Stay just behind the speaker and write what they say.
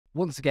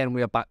Once again,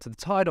 we are back to the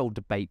tired-old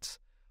debate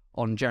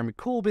on Jeremy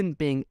Corbyn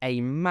being a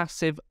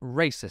massive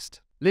racist.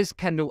 Liz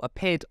Kendall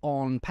appeared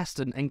on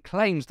Peston and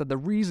claims that the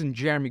reason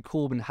Jeremy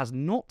Corbyn has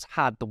not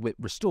had the whip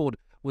restored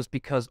was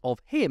because of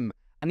him,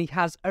 and he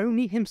has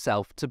only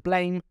himself to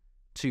blame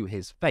to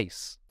his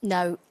face.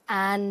 No,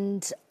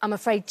 and I'm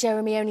afraid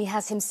Jeremy only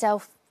has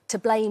himself to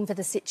blame for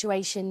the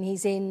situation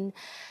he's in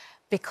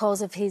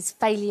because of his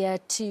failure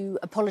to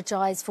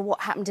apologise for what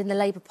happened in the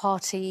Labour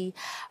Party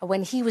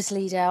when he was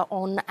leader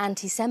on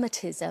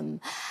anti-Semitism.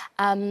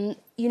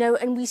 You know,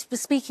 and we were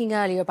speaking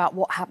earlier about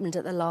what happened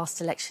at the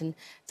last election.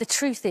 The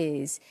truth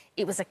is,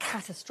 it was a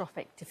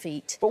catastrophic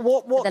defeat for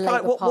the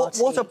Labour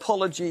Party. What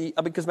apology,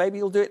 because maybe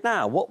you'll do it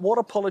now, what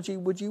apology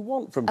would you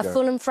want from Jeremy? A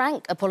full and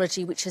frank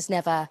apology, which has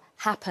never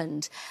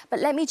happened. But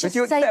let me just say this. Do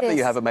you accept that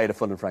you haven't made a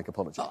full and frank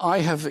apology? I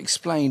have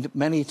explained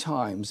many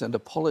times and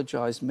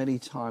apologised many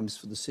times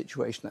for the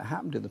situation that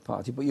happened in the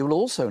party, but you'll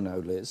also know,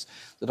 Liz,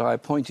 that I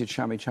appointed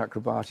Shami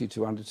Chakrabarti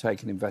to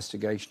undertake an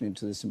investigation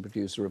into this and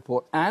produce a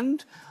report,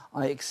 and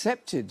I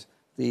accepted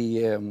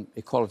the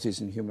Equalities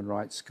and Human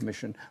Rights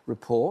Commission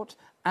report,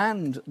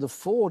 and the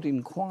Ford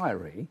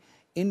inquiry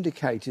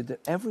indicated that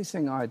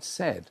everything I'd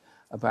said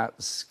about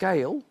the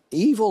scale,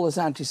 evil as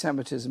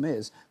anti-Semitism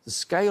is, the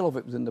scale of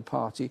it within the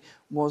party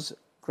was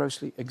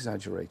grossly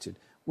exaggerated.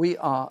 We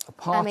are a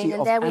party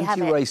of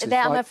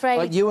anti-racists,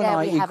 like you and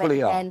I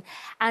equally are.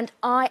 And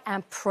I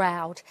am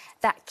proud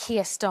that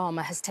Keir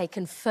Starmer has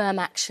taken firm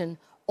action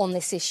on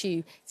this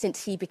issue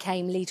since he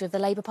became leader of the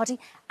Labour Party,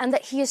 and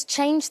that he has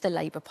changed the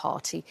Labour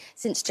Party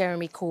since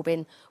Jeremy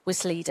Corbyn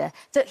was leader,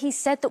 that he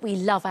said that we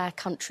love our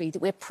country,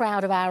 that we're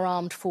proud of our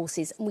armed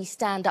forces and we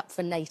stand up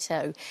for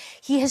NATO.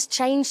 He has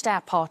changed our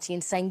party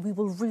in saying we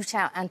will root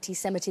out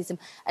anti-Semitism,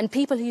 and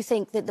people who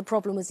think that the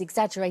problem was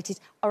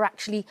exaggerated are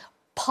actually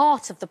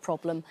part of the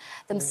problem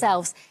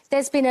themselves.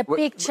 There's been a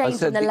big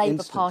change in the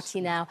Labour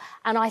Party now,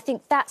 and I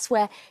think that's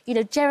where, you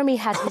know, Jeremy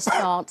had his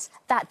chance.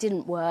 That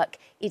didn't work.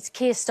 It's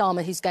Keir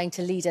Starmer who's going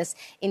to lead us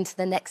into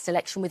the next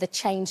election with a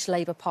changed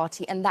Labour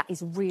Party, and that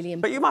is really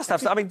important. But you must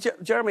have... I mean,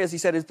 Jeremy, as he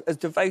said, has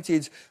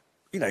devoted,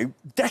 you know,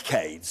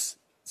 decades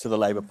to the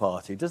Labour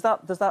Party. Does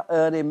that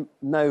earn him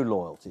no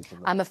loyalty from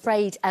them? I'm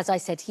afraid, as I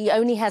said, he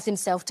only has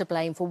himself to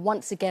blame for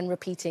once again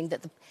repeating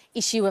that the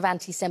issue of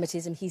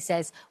anti-Semitism, he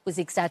says, was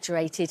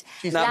exaggerated.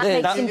 As you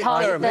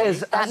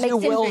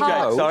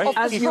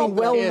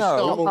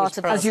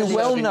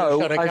well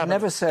know, I've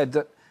never said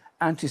that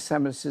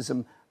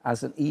anti-Semitism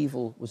as an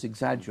evil was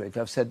exaggerated.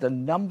 I've said the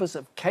numbers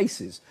of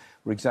cases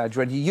were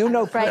exaggerated. You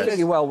know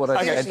perfectly well what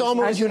I said.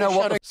 And you know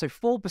what... So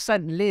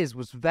 4% Liz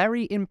was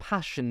very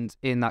impassioned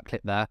in that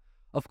clip there.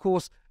 Of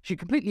course, she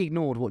completely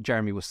ignored what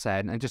Jeremy was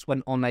saying and just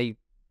went on a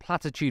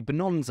platitude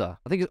bonanza.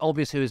 I think it's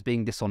obvious who is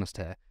being dishonest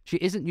here. She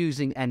isn't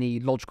using any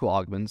logical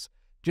arguments,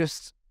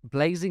 just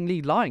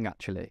blazingly lying,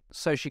 actually.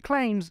 So she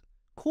claims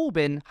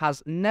Corbyn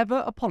has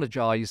never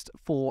apologised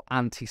for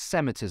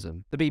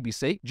anti-Semitism. The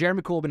BBC,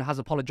 Jeremy Corbyn has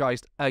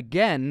apologised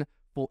again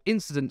for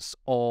incidents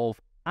of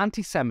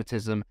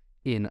anti-Semitism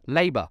in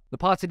Labour. The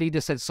party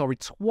leader said sorry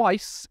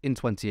twice in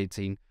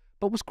 2018,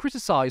 but was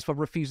criticised for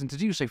refusing to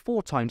do so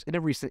 4 times in a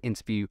recent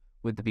interview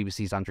with the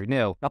BBC's Andrew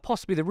Neil. Now,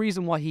 possibly the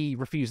reason why he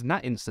refused in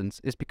that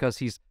instance is because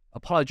he's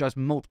apologised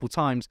multiple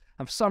times,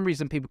 and for some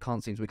reason people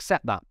can't seem to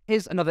accept that.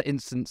 Here's another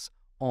instance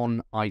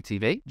on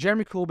ITV.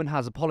 Jeremy Corbyn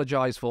has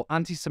apologised for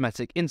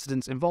anti-Semitic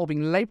incidents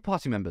involving Labour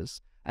Party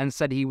members and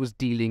said he was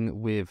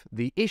dealing with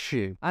the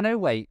issue. And oh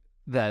wait,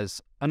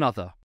 there's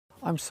another.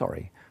 I'm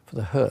sorry for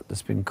the hurt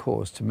that's been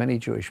caused to many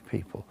Jewish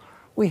people.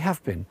 We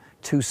have been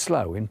too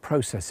slow in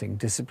processing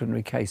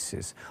disciplinary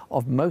cases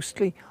of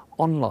mostly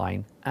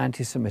online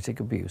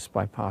anti-Semitic abuse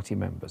by party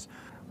members.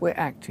 We're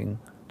acting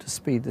to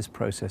speed this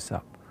process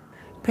up.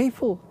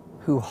 People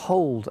who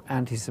hold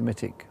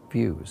anti-Semitic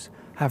views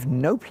have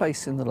no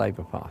place in the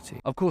Labour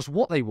Party. Of course,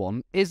 what they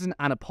want isn't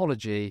an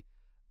apology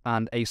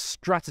and a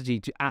strategy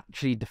to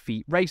actually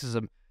defeat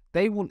racism.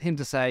 They want him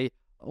to say,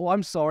 oh,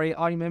 I'm sorry,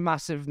 I'm a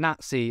massive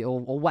Nazi, or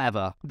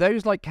whatever.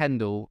 Those like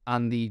Kendall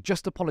and the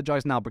Just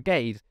Apologise Now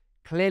brigade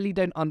clearly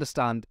don't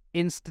understand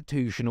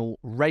institutional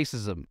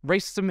racism.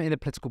 Racism in a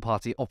political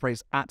party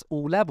operates at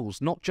all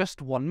levels, not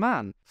just one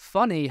man.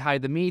 Funny how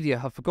the media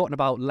have forgotten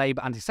about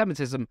Labour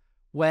anti-Semitism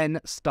when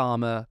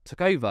Starmer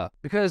took over.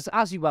 Because,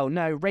 as you well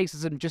know,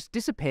 racism just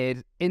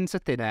disappeared into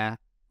thin air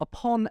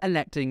upon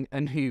electing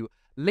a new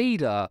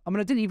leader. I mean,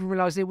 I didn't even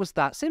realise it was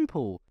that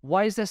simple.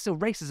 Why is there still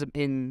racism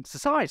in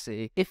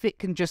society if it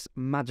can just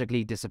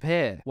magically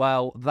disappear?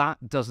 Well,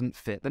 that doesn't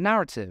fit the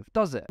narrative,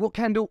 does it? What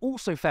Kendall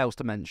also fails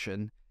to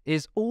mention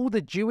is all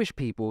the Jewish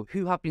people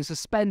who have been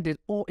suspended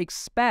or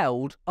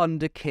expelled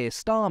under Keir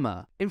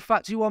Starmer. In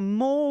fact, you are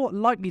more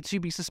likely to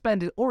be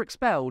suspended or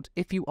expelled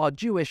if you are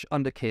Jewish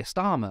under Keir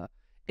Starmer.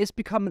 It's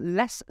become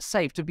less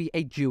safe to be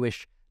a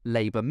Jewish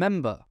Labour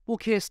member. Will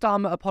Keir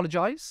Starmer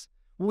apologise?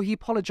 Will he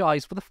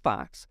apologise for the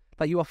fact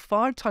that you are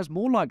 5 times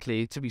more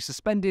likely to be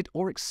suspended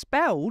or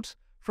expelled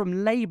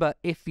from Labour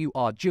if you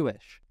are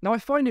Jewish? Now, I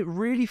find it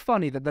really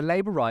funny that the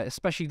Labour right,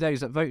 especially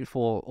those that voted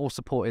for or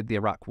supported the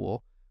Iraq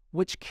War,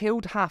 which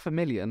killed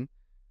 500,000,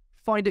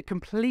 find it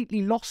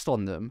completely lost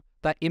on them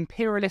that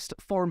imperialist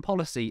foreign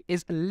policy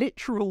is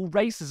literal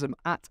racism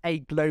at a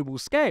global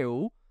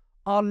scale,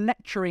 are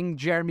lecturing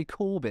Jeremy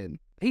Corbyn.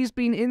 He's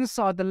been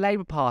inside the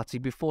Labour Party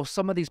before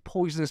some of these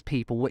poisonous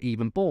people were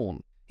even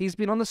born. He's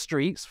been on the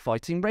streets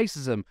fighting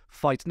racism,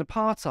 fighting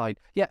apartheid,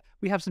 yet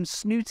we have some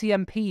snooty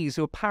MPs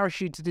who are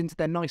parachuted into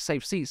their nice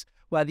safe seats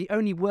where the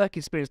only work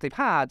experience they've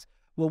had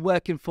were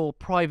working for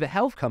private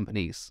health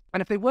companies.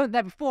 And if they weren't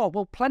there before,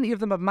 well, plenty of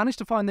them have managed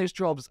to find those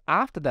jobs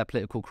after their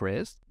political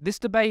careers. This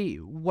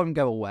debate won't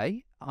go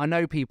away. I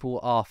know people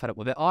are fed up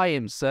with it. I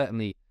am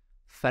certainly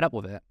fed up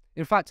with it.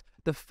 In fact,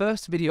 the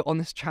first video on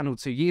this channel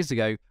 2 years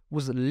ago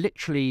was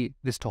literally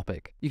this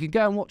topic. You can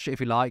go and watch it if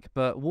you like,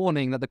 but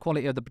warning that the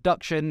quality of the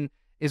production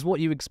is what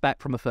you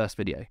expect from a first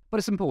video. But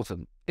it's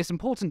important. It's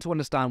important to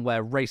understand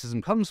where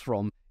racism comes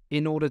from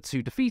in order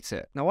to defeat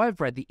it. Now,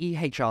 I've read the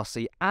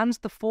EHRC and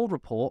the Ford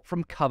report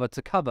from cover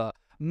to cover.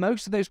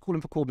 Most of those calling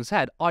for Corbyn's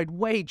head, I'd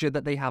wager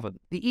that they haven't.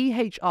 The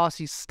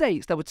EHRC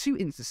states there were 2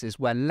 instances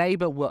where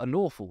Labour were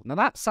unlawful. Now,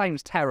 that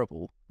sounds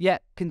terrible,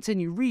 yet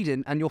continue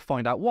reading and you'll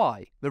find out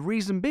why. The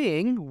reason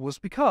being was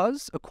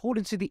because,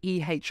 according to the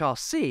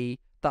EHRC,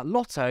 that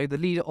Lotto, the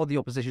leader of the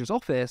opposition's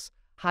office,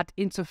 had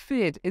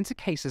interfered into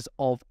cases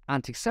of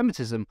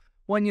anti-Semitism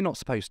when you're not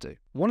supposed to.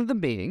 One of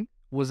them being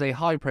was a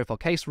high-profile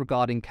case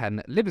regarding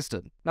Ken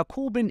Livingstone. Now,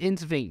 Corbyn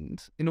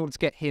intervened in order to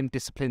get him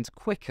disciplined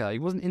quicker. He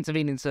wasn't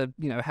intervening to,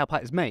 help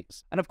out his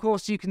mates. And of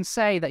course, you can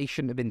say that he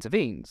shouldn't have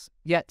intervened.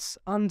 Yet,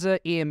 under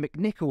Ian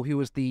McNicol, who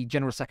was the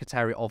General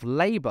Secretary of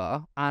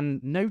Labour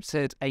and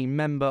noted a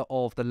member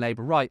of the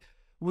Labour right,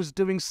 was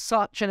doing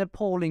such an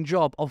appalling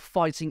job of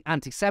fighting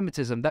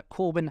anti-Semitism that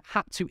Corbyn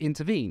had to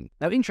intervene.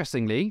 Now,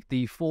 interestingly,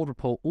 the Ford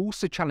report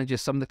also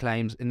challenges some of the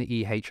claims in the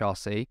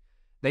EHRC.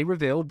 They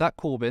revealed that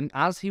Corbyn,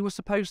 as he was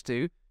supposed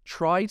to,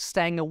 tried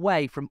staying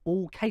away from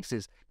all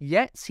cases,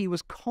 yet he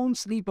was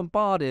constantly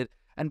bombarded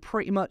and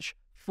pretty much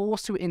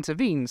forced to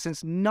intervene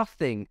since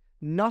nothing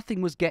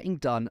was getting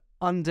done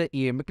under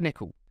Ian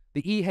McNicol.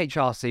 The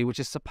EHRC, which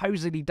is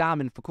supposedly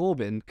damning for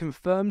Corbyn,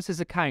 confirms his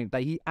account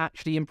that he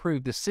actually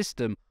improved the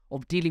system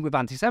of dealing with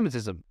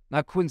anti-Semitism.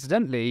 Now,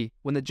 coincidentally,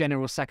 when the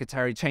General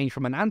Secretary changed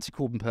from an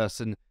anti-Corbyn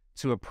person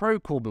to a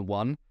pro-Corbyn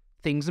one,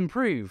 things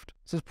improved.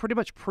 So it's pretty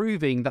much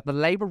proving that the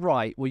Labour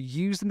right were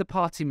using the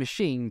party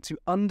machine to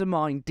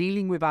undermine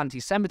dealing with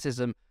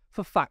anti-Semitism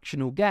for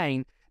factional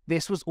gain.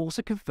 This was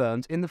also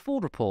confirmed in the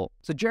Ford report.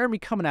 So Jeremy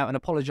coming out and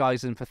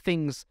apologising for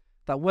things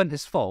that weren't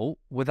his fault,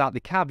 without the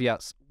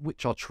caveats,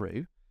 which are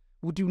true,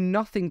 will do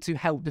nothing to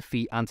help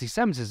defeat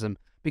anti-Semitism,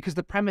 because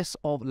the premise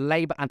of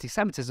Labour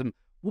anti-Semitism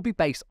will be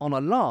based on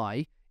a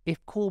lie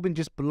if Corbyn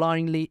just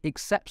blindly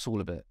accepts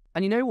all of it.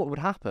 And you know what would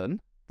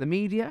happen? The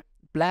media,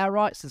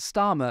 Blairites and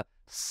Starmer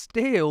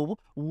still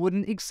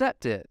wouldn't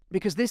accept it,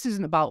 because this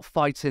isn't about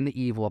fighting the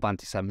evil of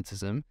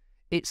anti-Semitism.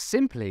 It's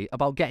simply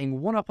about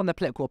getting one up on their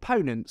political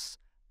opponents,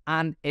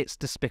 and it's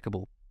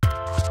despicable.